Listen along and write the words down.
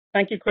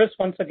Thank you, Chris,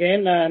 once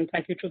again, and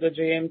thank you to the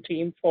JM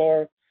team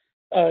for,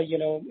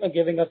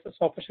 giving us this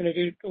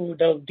opportunity to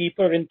delve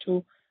deeper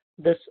into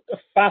this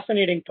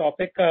fascinating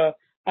topic. I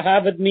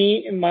have with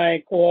me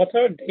my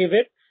co-author,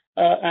 David,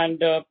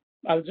 and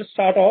I'll just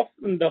start off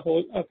the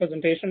whole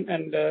presentation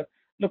and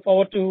look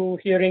forward to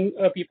hearing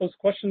people's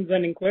questions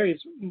and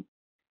inquiries,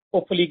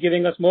 hopefully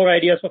giving us more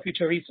ideas for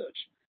future research.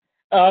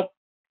 Uh,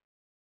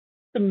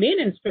 the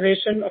main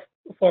inspiration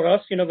for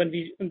us,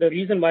 the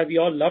reason why we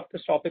all loved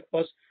this topic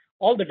was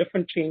all the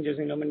different changes,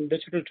 in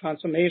digital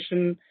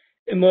transformation,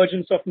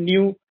 emergence of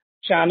new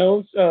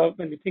channels,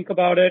 when we think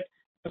about it,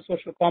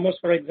 social commerce,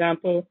 for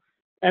example,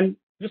 and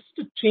just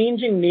the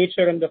changing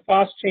nature and the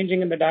fast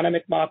changing in the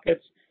dynamic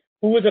markets,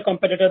 who was a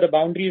competitor, the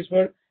boundaries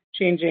were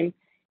changing.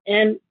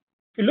 And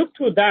if you look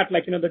through that,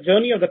 the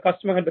journey of the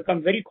customer had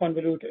become very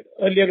convoluted.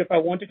 Earlier, if I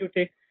wanted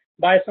to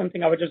buy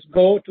something, I would just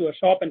go to a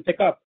shop and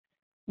pick up.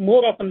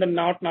 More often than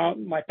not now,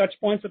 my touch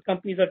points with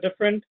companies are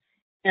different.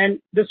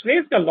 And this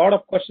raised a lot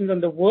of questions,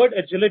 and the word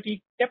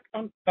agility kept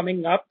on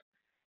coming up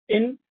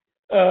in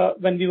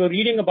when we were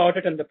reading about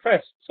it in the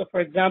press. So, for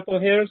example,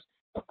 here's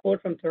a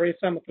quote from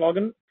Teresa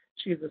McLaughlin.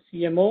 She's the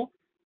CMO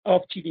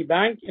of TD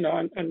Bank,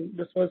 and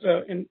this was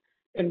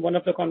in one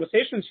of the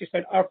conversations. She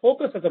said, "Our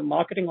focus as a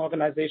marketing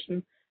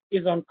organization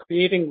is on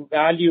creating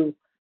value,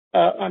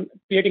 on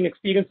creating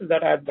experiences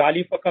that add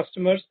value for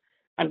customers.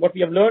 And what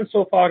we have learned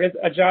so far is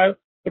agile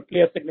could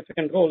play a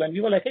significant role." And we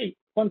were like, "Hey,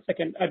 one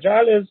second,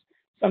 agile is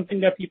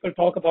something that people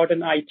talk about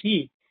in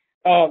IT."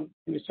 And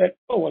we said,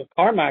 "Oh, well,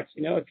 CarMax,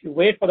 if you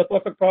wait for the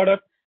perfect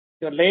product,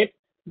 you're late.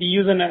 We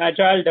use an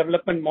agile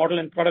development model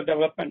in product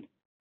development."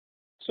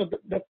 So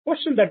the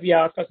question that we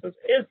ask ourselves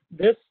is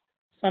this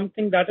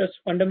something that is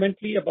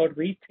fundamentally about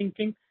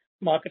rethinking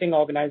marketing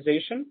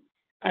organization?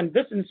 And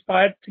this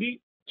inspired three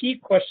key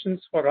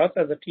questions for us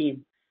as a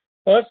team.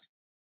 First,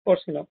 of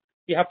course,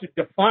 we have to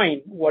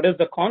define what is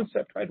the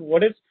concept, right?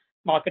 What is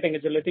marketing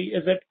agility?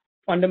 Is it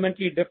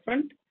fundamentally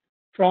different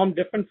from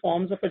different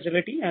forms of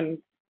agility? And,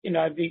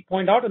 as we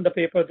point out in the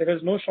paper, there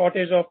is no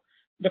shortage of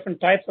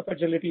different types of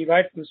agility,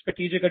 right? From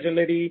strategic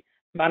agility,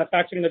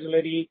 manufacturing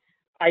agility,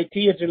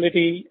 IT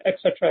agility, et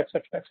cetera, et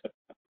cetera, et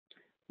cetera.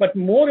 But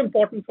more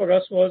important for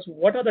us was,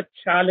 what are the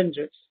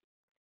challenges?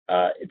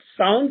 It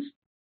sounds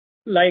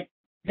like,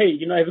 hey,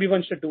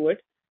 everyone should do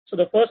it. So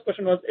the first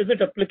question was, is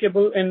it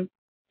applicable in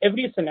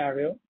every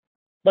scenario?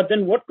 But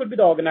then what could be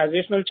the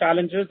organizational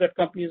challenges that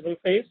companies will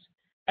face?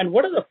 And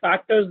what are the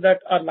factors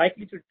that are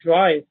likely to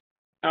drive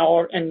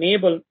or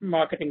enable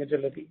marketing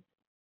agility?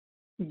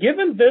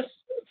 Given this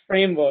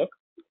framework,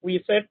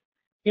 we said,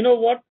 you know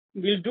what,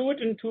 we'll do it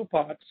in two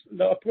parts.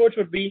 The approach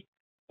would be,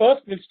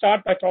 first, we'll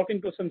start by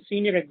talking to some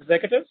senior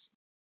executives,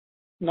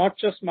 not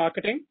just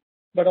marketing,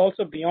 but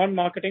also beyond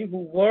marketing,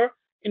 who were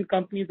in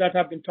companies that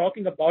have been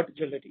talking about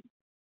agility.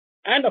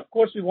 And of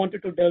course, we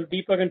wanted to delve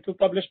deeper into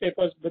published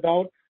papers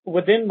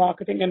within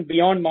marketing and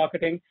beyond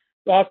marketing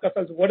to ask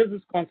ourselves, what is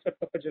this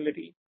concept of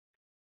agility?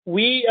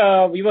 We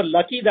were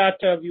lucky that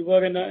we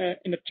were in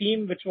a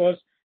team which was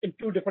in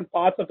two different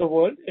parts of the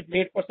world. It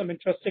made for some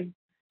interesting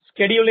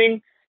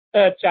scheduling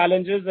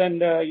challenges,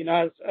 and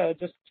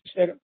just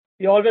shared,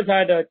 we always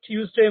had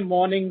Tuesday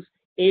mornings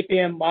 8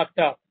 a.m. marked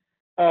up.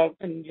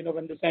 And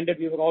when this ended,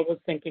 we were always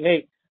thinking,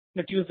 hey,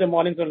 the Tuesday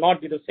mornings will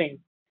not be the same.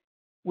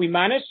 We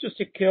managed to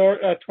secure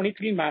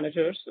 23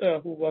 managers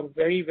who were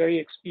very, very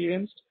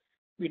experienced.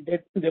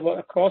 They were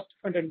across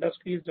different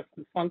industries,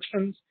 different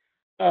functions,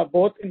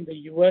 both in the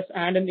US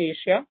and in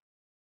Asia.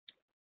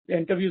 The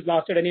interviews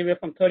lasted anywhere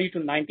from 30 to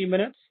 90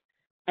 minutes,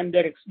 and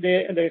their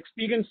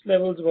experience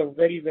levels were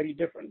very, very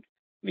different.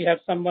 We had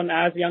someone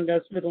as young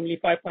as with only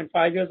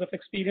 5.5 years of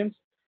experience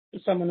to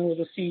someone who was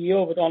a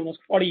CEO with almost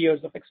 40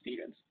 years of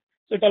experience.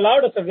 So it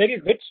allowed us a very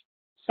rich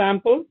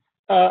sample,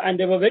 and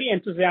they were very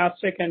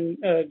enthusiastic, and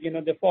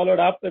they followed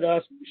up with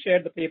us,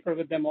 shared the paper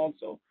with them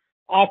also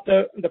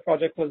after the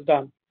project was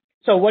done.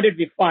 So what did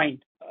we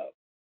find?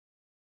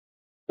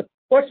 The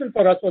question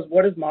for us was,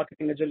 what is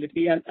marketing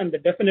agility? And the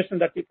definition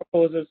that we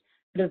propose is,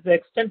 it is the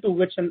extent to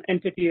which an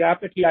entity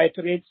rapidly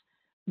iterates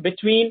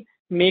between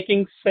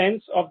making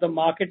sense of the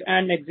market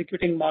and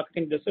executing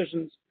marketing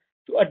decisions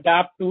to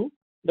adapt to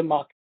the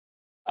market.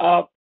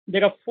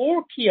 There are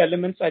four key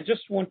elements. I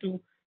just want to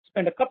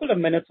spend a couple of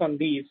minutes on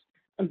these,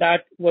 and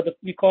that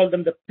we call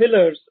them the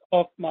pillars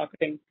of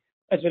marketing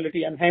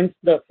agility, and hence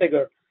the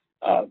figure.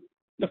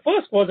 The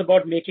first was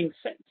about making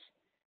sense.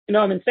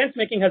 Sense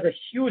making has a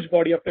huge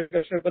body of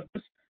literature, but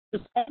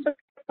this concept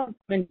kept on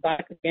coming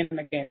back again and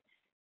again.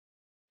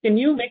 Can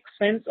you make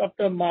sense of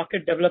the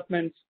market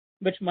developments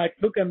which might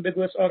look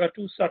ambiguous or are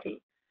too subtle?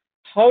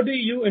 How do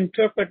you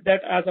interpret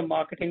that as a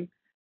marketing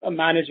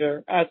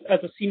manager, as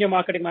a senior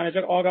marketing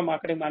manager or a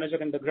marketing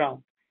manager in the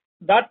ground?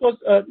 That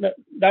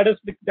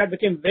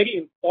became very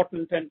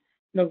important, and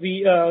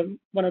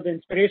one of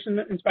the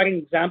inspiring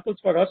examples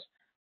for us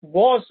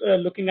was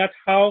looking at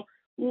how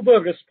Uber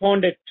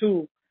responded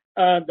to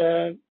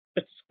the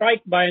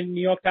strike by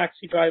New York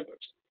taxi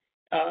drivers,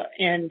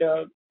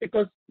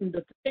 because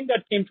the thing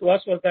that came to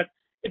us was that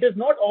it is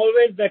not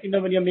always that,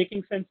 when you're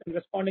making sense and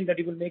responding that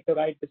you will make the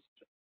right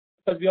decision.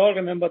 Because we all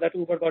remember that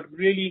Uber got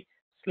really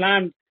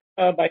slammed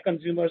by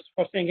consumers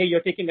for saying, hey,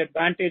 you're taking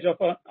advantage of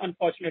an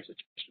unfortunate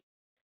situation.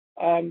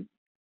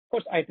 Of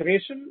course,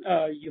 iteration,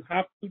 you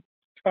have to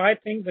try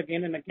things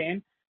again and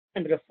again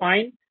and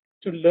refine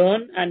to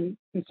learn and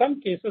in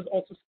some cases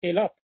also scale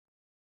up.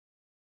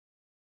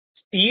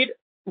 Speed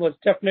was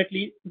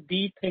definitely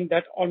the thing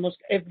that almost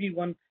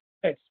everyone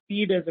said.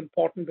 Speed is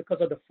important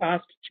because of the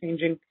fast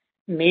changing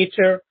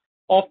nature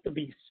of the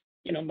beast.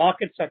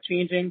 Markets are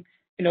changing.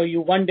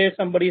 You one day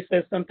somebody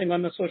says something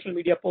on a social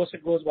media post,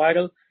 it goes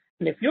viral.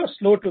 And if you're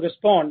slow to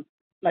respond,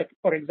 like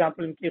for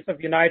example, in case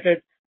of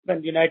United,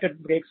 when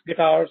United breaks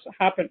guitars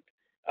happened,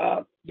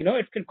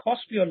 it can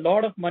cost you a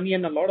lot of money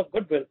and a lot of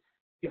goodwill.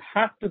 You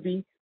have to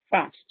be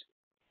fast.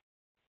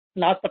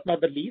 Last but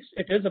not the least,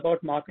 it is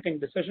about marketing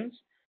decisions.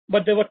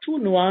 But there were two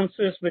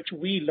nuances which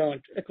we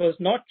learned. It was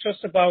not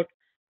just about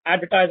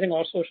advertising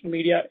or social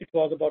media. It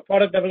was about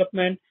product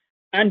development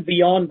and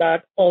beyond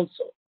that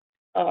also.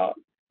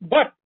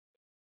 But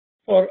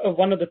for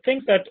one of the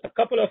things that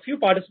a few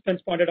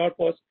participants pointed out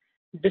was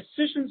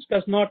decisions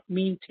does not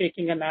mean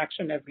taking an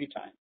action every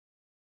time.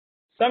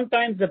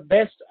 Sometimes the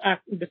best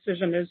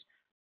decision is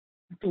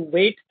to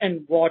wait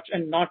and watch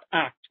and not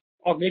act,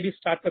 or maybe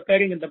start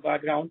preparing in the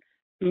background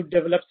to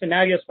develop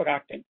scenarios for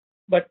acting.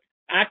 But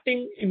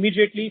acting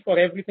immediately for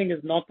everything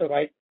is not the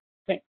right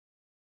thing.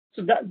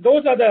 So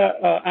those are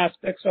the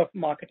aspects of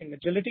marketing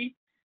agility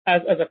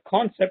as a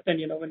concept.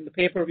 And, in the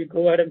paper, we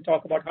go ahead and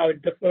talk about how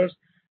it differs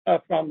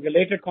from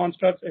related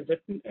constructs,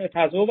 it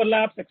has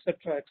overlaps, etc.,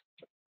 etc.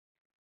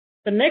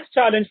 The next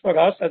challenge for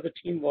us as a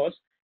team was,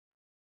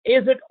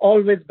 is it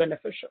always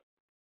beneficial?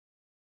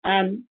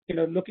 And,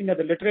 looking at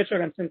the literature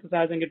and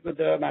synthesizing it with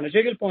the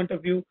managerial point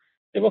of view,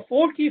 there were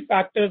 4 key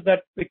factors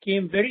that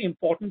became very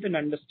important in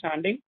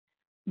understanding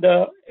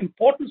the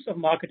importance of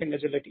marketing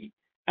agility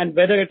and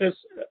whether it is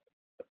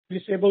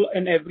feasible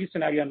in every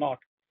scenario or not.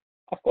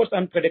 Of course,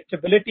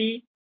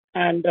 unpredictability,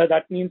 and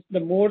that means the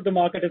more the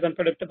market is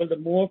unpredictable, the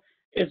more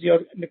is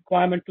your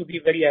requirement to be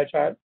very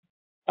agile.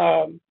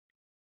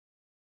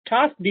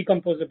 Task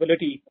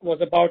decomposability was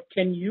about,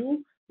 can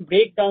you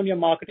break down your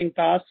marketing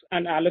tasks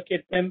and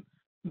allocate them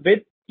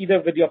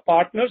either with your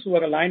partners who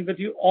are aligned with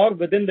you or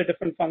within the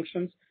different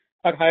functions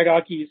or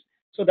hierarchies,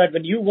 so that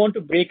when you want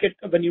to break it,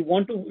 when you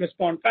want to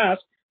respond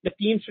fast, the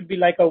team should be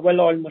like a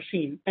well-oiled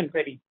machine and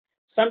ready.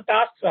 Some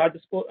tasks are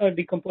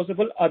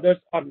decomposable, others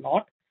are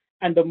not.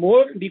 And the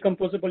more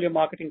decomposable your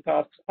marketing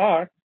tasks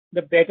are,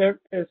 the better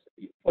it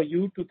is for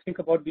you to think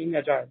about being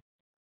agile.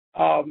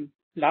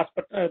 Last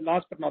but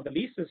not the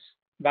least is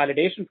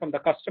validation from the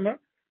customer.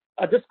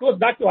 This goes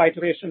back to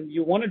iteration.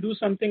 You want to do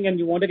something and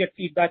you want to get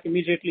feedback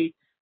immediately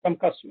from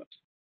customers.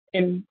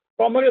 In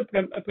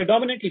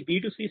predominantly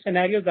B2C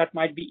scenarios, that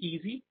might be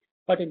easy,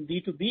 but in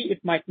B2B, it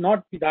might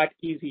not be that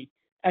easy.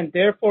 And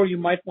therefore, you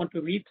might want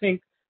to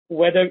rethink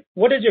what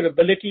is your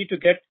ability to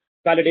get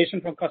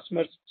validation from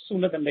customers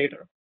sooner than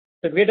later.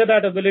 The greater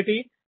that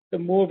ability, the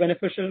more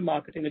beneficial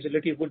marketing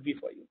agility would be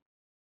for you.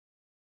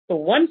 So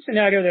one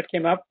scenario that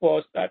came up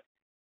was that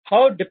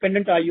how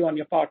dependent are you on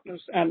your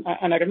partners? And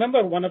I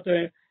remember one of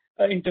the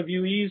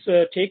interviewees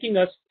taking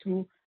us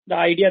to the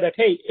idea that,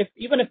 hey,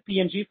 even if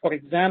P&G, for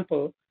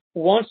example,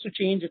 wants to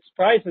change its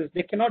prices,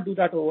 they cannot do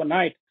that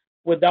overnight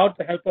without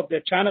the help of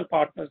their channel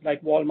partners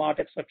like Walmart,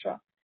 etc.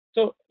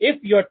 So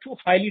if you're too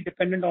highly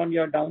dependent on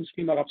your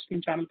downstream or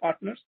upstream channel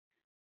partners,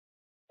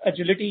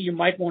 agility, you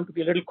might want to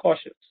be a little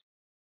cautious.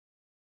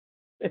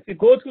 If you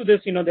go through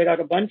this, there are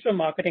a bunch of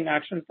marketing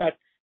actions that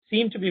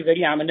seem to be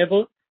very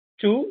amenable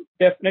to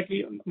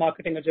definitely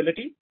marketing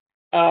agility,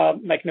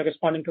 like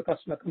responding to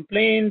customer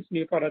complaints,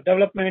 new product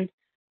development,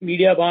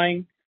 media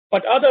buying.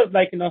 But others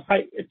like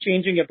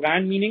changing your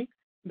brand meaning,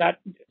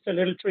 that's a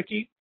little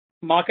tricky.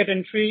 Market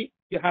entry,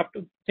 you have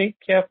to think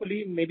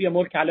carefully, maybe a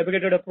more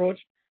calibrated approach,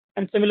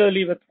 and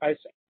similarly with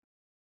pricing.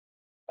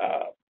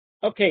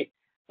 Okay,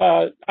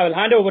 I will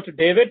hand over to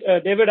David.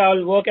 David, I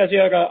will work as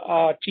your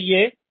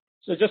TA.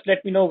 So just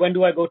let me know when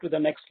do I go to the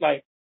next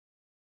slide.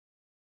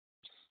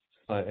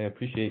 I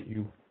appreciate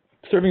you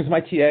serving as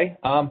my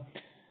TA.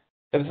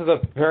 This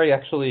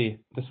is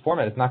this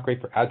format is not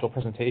great for agile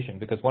presentation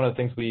because one of the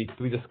things we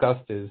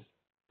discussed is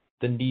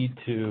the need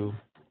to,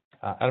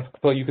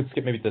 Kapil, you could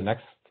skip maybe to the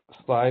next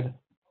slide.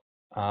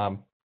 One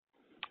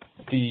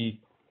of the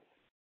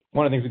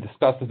things we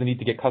discussed is the need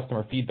to get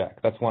customer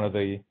feedback. That's one of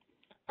the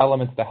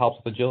elements that helps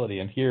with agility.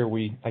 And here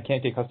I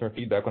can't get customer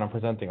feedback when I'm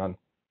presenting on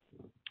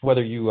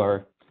whether you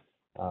are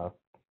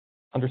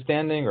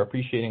understanding or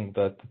appreciating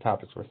the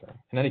topics we're saying.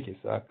 In any case,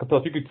 Kapil,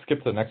 if you could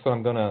skip to the next one,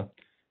 I'm going to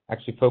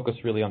actually focus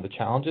really on the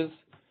challenges.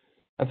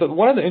 And so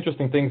one of the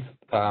interesting things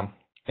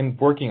in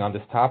working on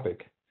this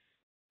topic,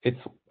 it's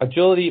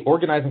agility,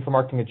 organizing for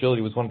marketing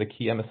agility was one of the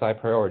key MSI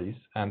priorities.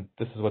 And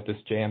this is what this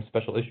JM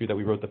special issue that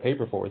we wrote the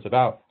paper for is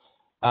about.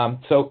 And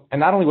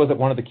not only was it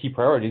one of the key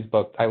priorities,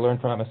 but I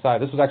learned from MSI,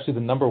 this was actually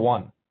the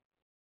 #1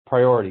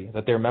 priority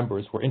that their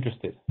members were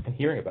interested in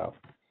hearing about.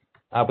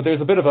 But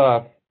there's a bit of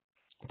a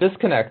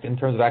disconnect in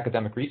terms of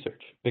academic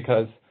research,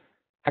 because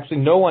actually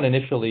no one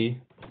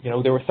initially,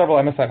 there were several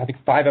MSI, I think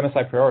 5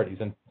 MSI priorities,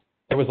 and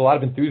there was a lot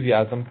of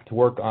enthusiasm to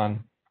work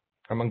on,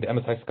 among the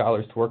MSI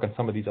scholars, to work on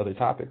some of these other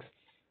topics.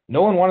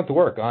 No one wanted to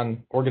work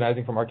on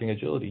organizing for marketing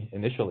agility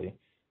initially.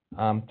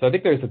 So I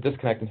think there's a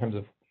disconnect in terms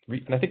of,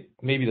 and I think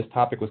maybe this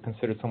topic was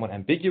considered somewhat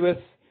ambiguous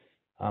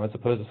as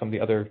opposed to some of the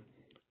other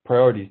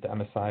priorities that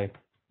MSI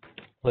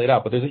laid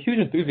out. But there's a huge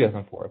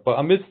enthusiasm for it. But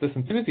amidst this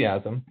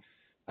enthusiasm,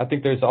 I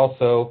think there's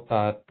also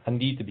a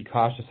need to be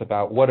cautious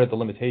about what are the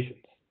limitations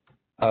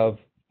of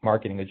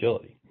marketing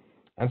agility.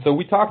 And so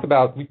we talked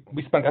about,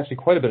 we spent actually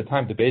quite a bit of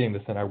time debating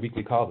this in our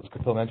weekly calls. As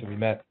Kapil mentioned, we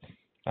met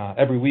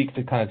every week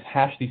to kind of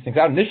hash these things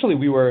out. Initially,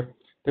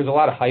 there's a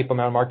lot of hype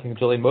around marketing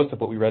agility, and most of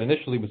what we read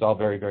initially was all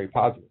very, very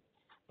positive.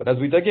 But as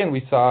we dug in,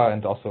 we saw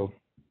and also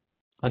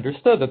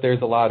understood that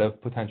there's a lot of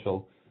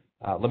potential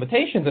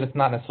limitations, and it's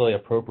not necessarily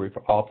appropriate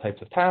for all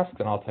types of tasks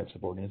and all types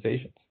of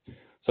organizations.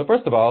 So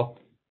first of all,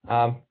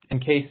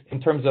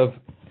 in terms of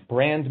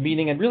brand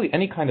meaning and really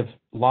any kind of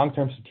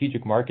long-term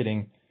strategic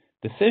marketing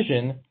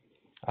decision,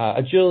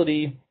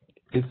 agility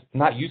is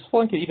not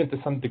useful and can even to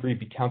some degree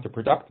be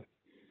counterproductive,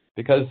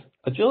 because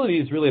agility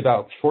is really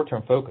about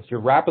short-term focus. You're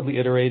rapidly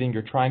iterating,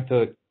 you're trying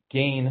to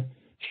gain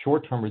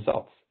short-term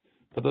results.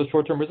 But those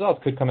short-term results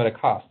could come at a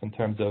cost in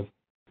terms of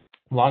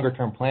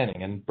longer-term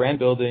planning. And brand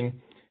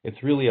building,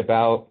 it's really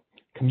about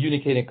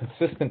communicating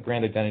consistent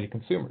brand identity to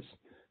consumers.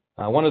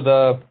 One of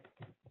the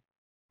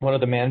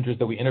managers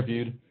that we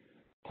interviewed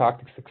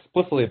talked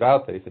explicitly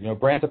about this. He said,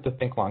 brands have to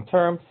think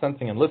long-term,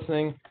 sensing and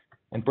listening,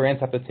 and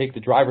brands have to take the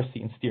driver's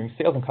seat in steering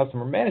sales and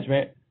customer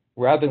management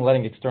rather than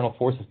letting external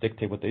forces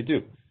dictate what they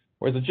do.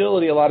 Whereas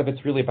agility, a lot of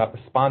it's really about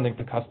responding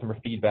to customer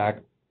feedback,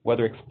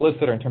 whether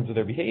explicit or in terms of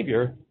their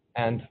behavior,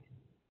 and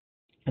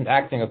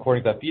acting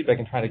according to that feedback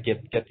and trying to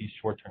get these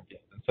short-term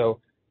gains. And so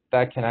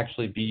that can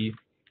actually be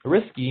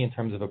risky in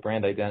terms of a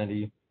brand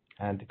identity,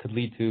 and it could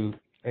lead to,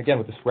 again,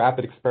 with this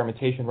rapid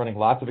experimentation, running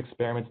lots of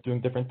experiments,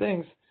 doing different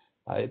things,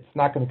 it's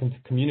not going to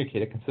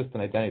communicate a consistent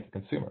identity to the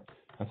consumer.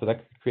 And so that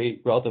could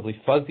create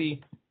relatively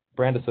fuzzy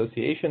brand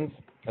associations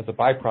as a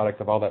byproduct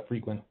of all that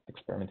frequent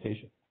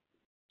experimentation.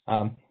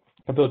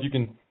 Kapil, if you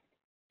can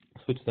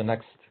switch to the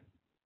next.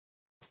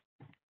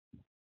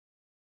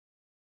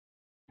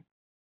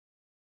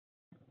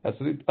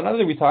 So another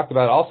thing we talked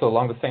about also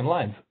along the same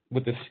lines,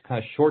 with this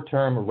kind of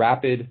short-term,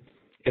 rapid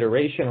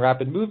iteration,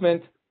 rapid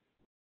movement,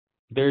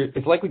 there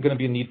is likely going to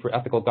be a need for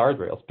ethical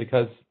guardrails,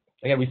 because,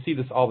 again, we see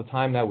this all the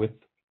time now with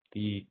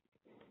the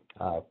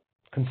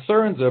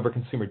concerns over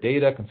consumer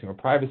data, consumer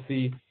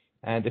privacy,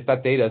 and if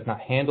that data is not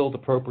handled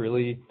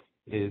appropriately,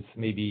 is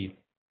maybe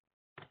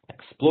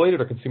exploited,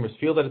 or consumers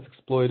feel that it's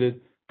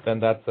exploited, then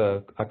that's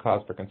a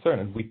cause for concern.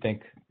 And we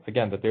think,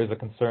 again, that there's a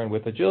concern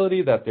with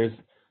agility, that there's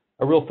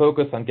a real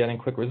focus on getting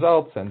quick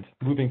results and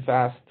moving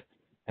fast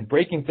and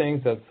breaking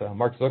things, as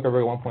Mark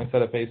Zuckerberg at one point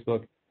said at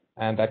Facebook,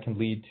 and that can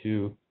lead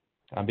to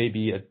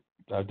maybe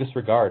a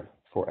disregard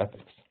for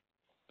ethics.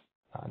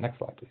 Next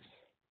slide, please.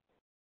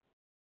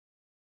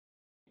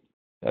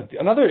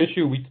 Another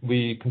issue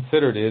we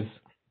considered is,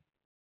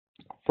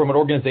 from an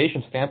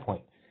organization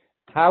standpoint,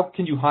 how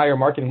can you hire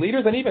marketing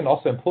leaders and even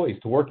also employees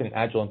to work in an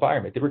agile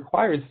environment? It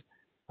requires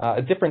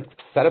a different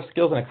set of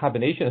skills and a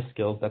combination of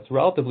skills that's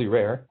relatively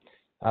rare.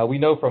 We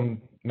know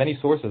from many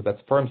sources that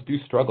firms do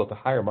struggle to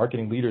hire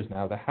marketing leaders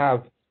now that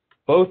have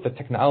both the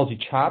technology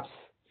chops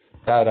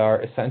that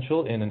are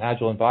essential in an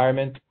agile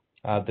environment,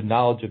 the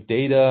knowledge of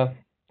data,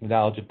 the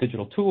knowledge of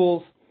digital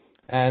tools,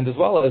 and as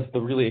well as the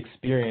really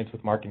experience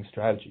with marketing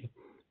strategy.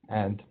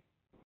 And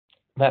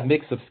that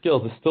mix of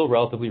skills is still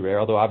relatively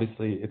rare, although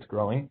obviously it's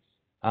growing.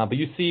 But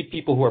you see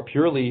people who are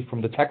purely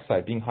from the tech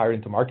side being hired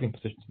into marketing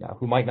positions now,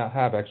 who might not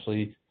have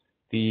actually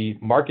the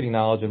marketing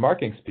knowledge and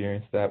marketing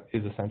experience that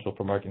is essential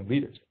for marketing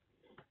leaders.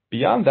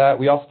 Beyond that,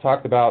 we also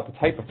talked about the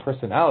type of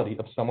personality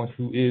of someone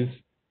who is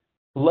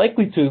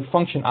likely to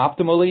function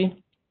optimally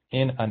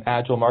in an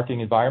agile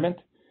marketing environment.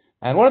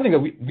 And one of the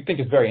things that we think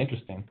is very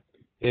interesting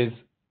is,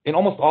 in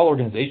almost all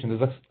organizations,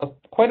 there's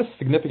quite a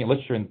significant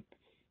literature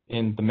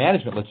in the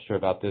management literature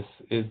about this,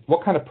 is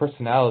what kind of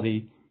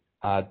personality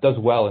does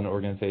well in an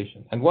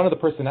organization. And one of the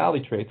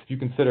personality traits, if you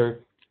consider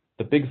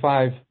the big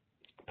 5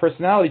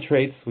 personality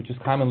traits, which is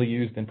commonly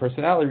used in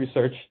personality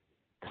research,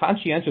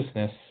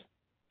 conscientiousness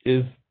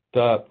is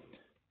the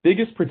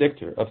biggest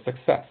predictor of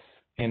success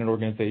in an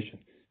organization.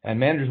 And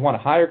managers want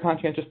to hire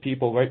conscientious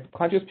people, right?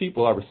 Conscientious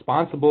people are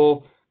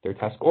responsible, they're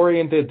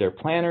task-oriented, they're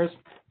planners.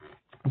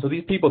 And so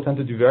these people tend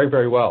to do very,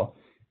 very well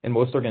in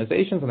most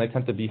organizations, and they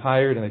tend to be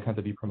hired and they tend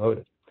to be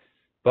promoted.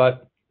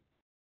 But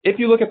if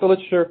you look at the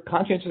literature,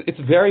 conscientious, it's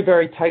very,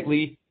 very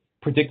tightly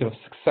predictive of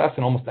success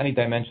in almost any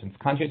dimensions.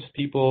 Conscientious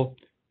people,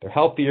 they're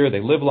healthier,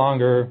 they live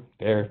longer,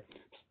 they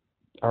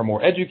are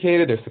more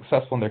educated, they're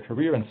successful in their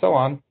career, and so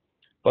on.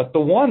 But the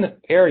one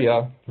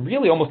area,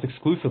 really almost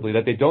exclusively,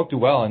 that they don't do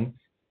well in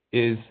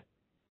is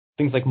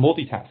things like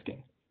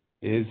multitasking,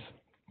 is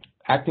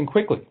acting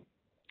quickly,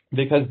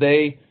 because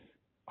they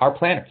are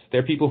planners.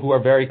 They're people who are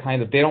very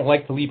they don't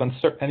like to leave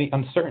any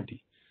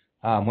uncertainty.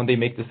 when they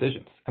make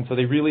decisions. And so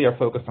they really are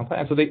focused on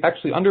plan. So they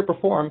actually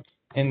underperform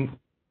in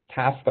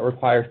tasks that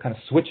require kind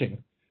of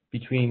switching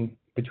between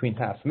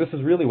tasks. And this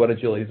is really what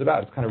agility is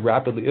about. It's kind of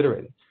rapidly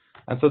iterating.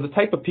 And so the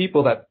type of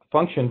people that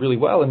function really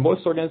well in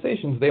most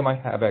organizations, they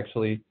might have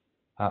actually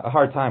a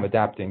hard time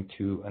adapting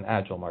to an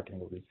agile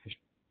marketing organization.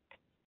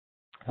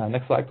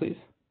 Next slide, please.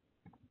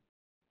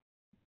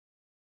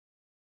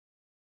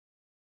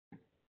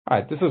 All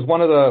right, this is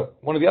one of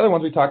the other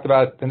ones we talked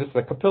about, and this is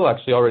Kapil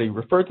actually already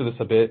referred to this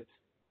a bit.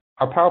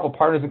 Our powerful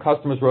partners and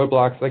customers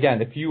roadblocks.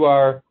 Again, if you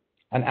are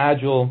an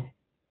agile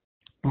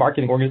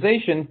marketing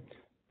organization,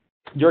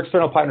 your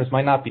external partners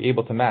might not be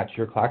able to match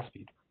your clock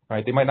speed,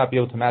 right? They might not be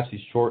able to match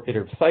these short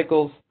iterative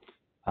cycles,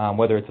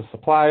 whether it's a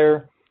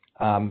supplier,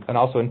 and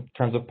also in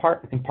terms of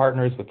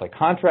partners with like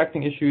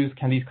contracting issues.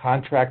 Can these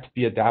contracts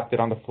be adapted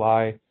on the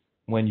fly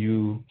when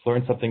you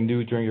learn something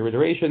new during your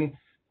iteration?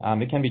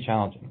 It can be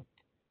challenging.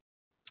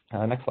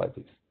 Next slide,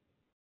 please.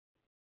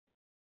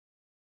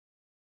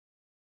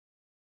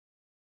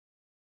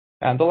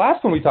 And the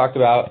last one we talked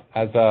about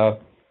as a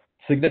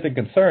significant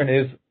concern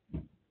is,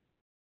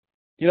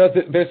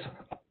 there's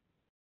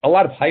a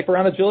lot of hype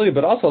around agility,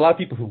 but also a lot of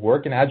people who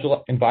work in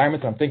agile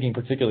environments, I'm thinking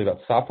particularly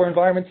about software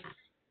environments,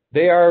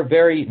 they are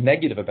very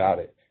negative about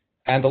it.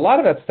 And a lot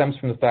of that stems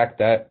from the fact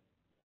that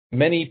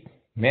many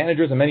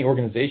managers and many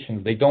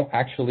organizations, they don't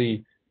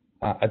actually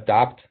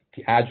adopt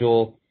the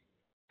agile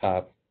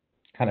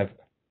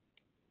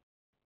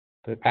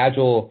the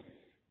agile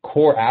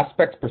core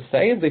aspects per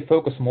se, as they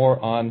focus more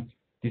on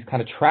these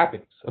kind of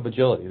trappings of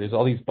agility. There's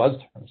all these buzz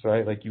terms,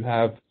 right? Like you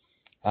have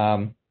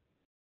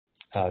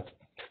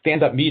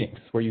stand-up meetings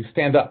where you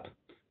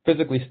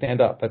physically stand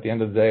up at the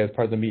end of the day as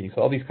part of the meeting.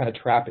 So all these kind of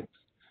trappings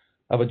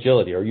of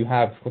agility, or you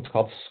have what's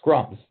called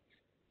scrums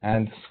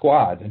and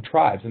squads and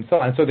tribes and so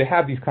on. And so they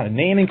have these kind of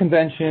naming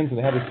conventions and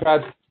they have these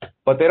tribes,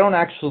 but they don't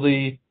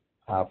actually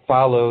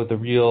follow the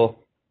real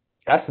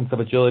essence of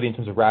agility in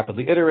terms of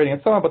rapidly iterating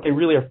and so on, but they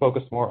really are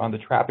focused more on the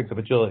trappings of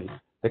agility.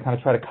 They kind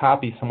of try to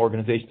copy some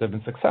organizations that have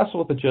been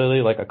successful with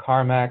agility, like a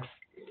CarMax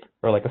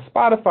or like a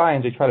Spotify,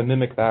 and they try to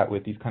mimic that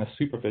with these kind of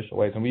superficial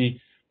ways. And we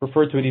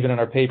refer to it even in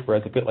our paper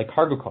as a bit like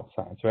cargo cult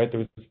science, right?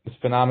 There was this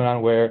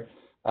phenomenon where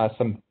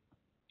some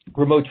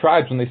remote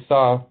tribes, when they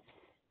saw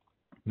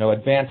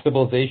advanced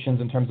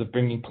civilizations in terms of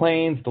bringing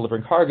planes,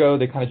 delivering cargo,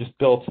 they kind of just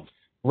built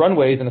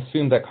runways and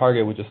assumed that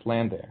cargo would just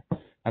land there.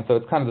 And so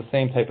it's kind of the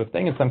same type of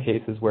thing in some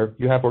cases where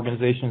you have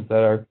organizations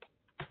that are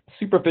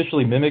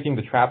superficially mimicking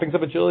the trappings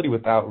of agility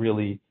without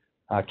really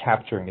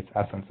capturing its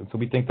essence. And so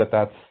we think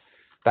that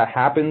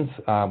happens.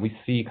 We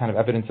see kind of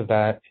evidence of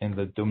that in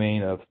the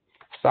domain of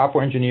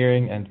software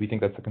engineering, and we think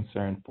that's a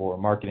concern for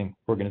marketing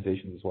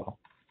organizations as well.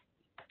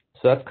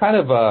 So that's kind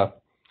of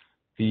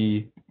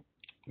the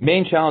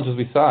main challenges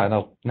we saw, and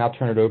I'll now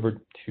turn it over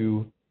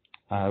to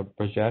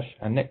Rajesh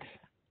and Nick.